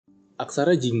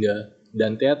Aksara Jingga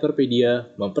dan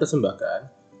Teaterpedia mempersembahkan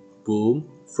Boom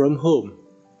from Home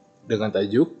dengan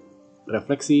tajuk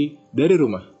Refleksi dari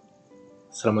Rumah.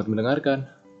 Selamat mendengarkan.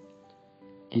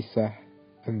 Kisah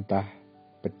entah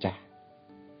pecah.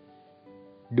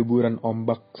 Deburan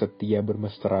ombak setia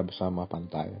bermesra bersama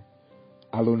pantai.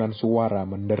 Alunan suara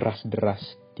menderas-deras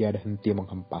tiada henti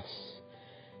menghempas.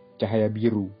 Cahaya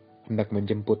biru hendak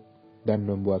menjemput dan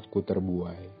membuatku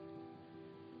terbuai.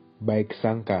 Baik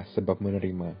sangka sebab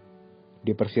menerima,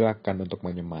 dipersilakan untuk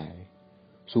menyemai.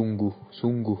 Sungguh,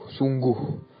 sungguh, sungguh,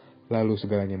 lalu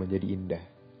segalanya menjadi indah.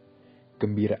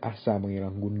 Gembira asa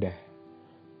menghilang gundah,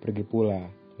 pergi pula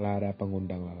lara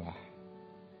pengundang lelah.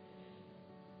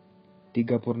 3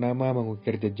 purnama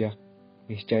mengukir jejak,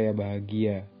 niscaya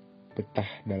bahagia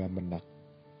betah dalam benak.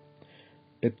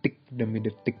 Detik demi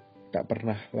detik tak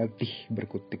pernah latih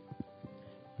berkutik,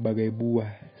 bagai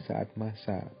buah saat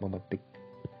masa memetik.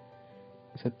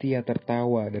 Setia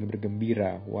tertawa dan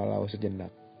bergembira walau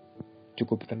sejenak,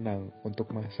 cukup tenang untuk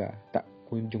masa tak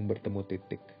kunjung bertemu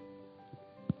titik.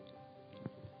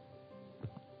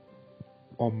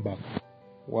 Ombak,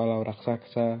 walau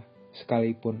raksasa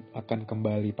sekalipun akan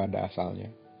kembali pada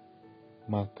asalnya.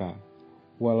 Maka,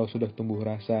 walau sudah tumbuh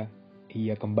rasa,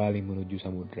 ia kembali menuju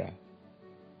samudra.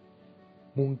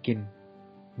 Mungkin,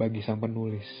 bagi sang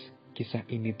penulis, kisah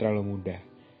ini terlalu mudah,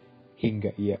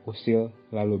 hingga ia usil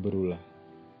lalu berulah.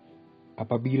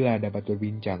 Apabila dapat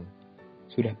berbincang,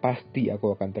 sudah pasti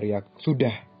aku akan teriak, sudah,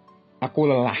 aku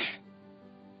lelah.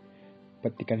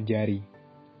 Petikan jari,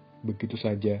 begitu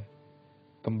saja,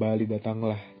 kembali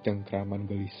datanglah cengkraman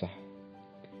gelisah.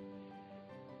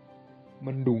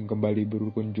 Mendung kembali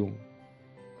berkunjung,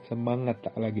 semangat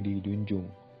tak lagi dijunjung,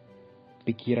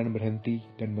 pikiran berhenti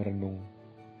dan merenung.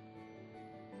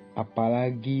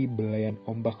 Apalagi belayan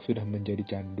ombak sudah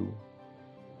menjadi candu,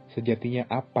 sejatinya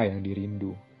apa yang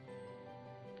dirindu?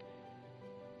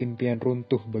 Impian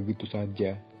runtuh begitu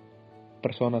saja,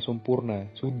 persona sempurna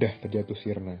sudah terjatuh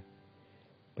sirna,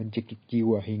 pencekik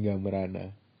jiwa hingga merana.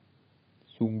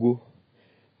 Sungguh,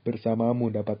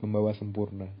 bersamamu dapat membawa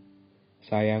sempurna.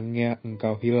 Sayangnya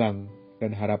engkau hilang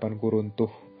dan harapanku runtuh,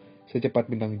 secepat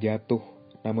bintang jatuh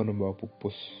namun membawa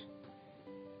pupus.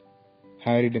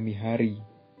 Hari demi hari,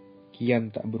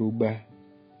 kian tak berubah,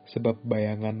 sebab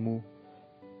bayanganmu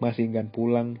masih enggan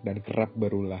pulang dan kerap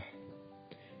berulah.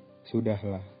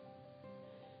 Sudahlah,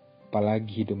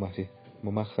 apalagi hidup masih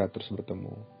memaksa terus bertemu,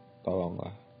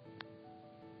 tolonglah.